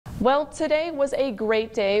Well, today was a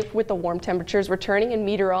great day with the warm temperatures returning, and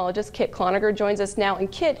meteorologist Kit Cloninger joins us now.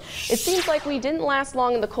 And Kit, it seems like we didn't last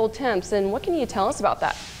long in the cold temps, and what can you tell us about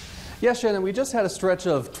that? Yes, Shannon, we just had a stretch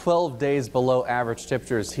of 12 days below average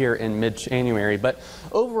temperatures here in mid-January, but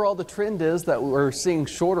overall the trend is that we're seeing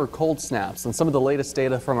shorter cold snaps, and some of the latest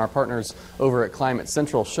data from our partners over at Climate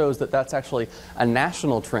Central shows that that's actually a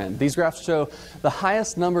national trend. These graphs show the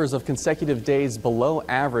highest numbers of consecutive days below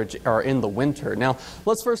average are in the winter. Now,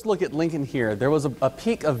 let's first look at Lincoln here. There was a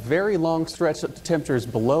peak of very long stretch of temperatures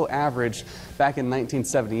below average back in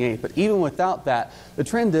 1978, but even without that, the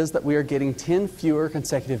trend is that we are getting 10 fewer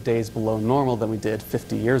consecutive days below normal than we did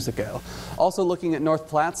 50 years ago. Also looking at North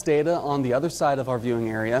Platte's data on the other side of our viewing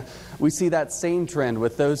area, we see that same trend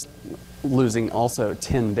with those losing also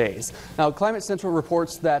 10 days. Now, Climate Central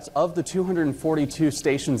reports that of the 242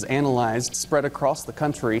 stations analyzed spread across the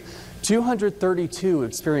country, 232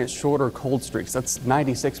 experienced shorter cold streaks. That's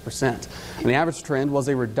 96%. And the average trend was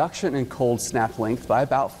a reduction in cold snap length by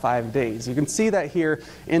about 5 days. You can see that here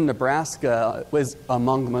in Nebraska was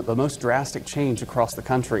among the most drastic change across the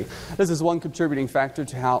country. This is one contributing factor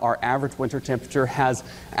to how our average winter temperature has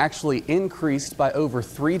actually increased by over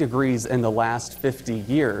 3 degrees in the last 50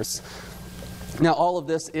 years. Now, all of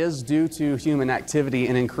this is due to human activity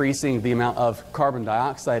in increasing the amount of carbon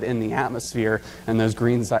dioxide in the atmosphere and those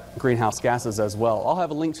greenhouse gases as well. I'll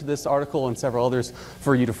have a link to this article and several others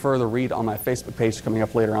for you to further read on my Facebook page coming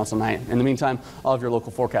up later on tonight. In the meantime, all of your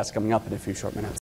local forecasts coming up in a few short minutes.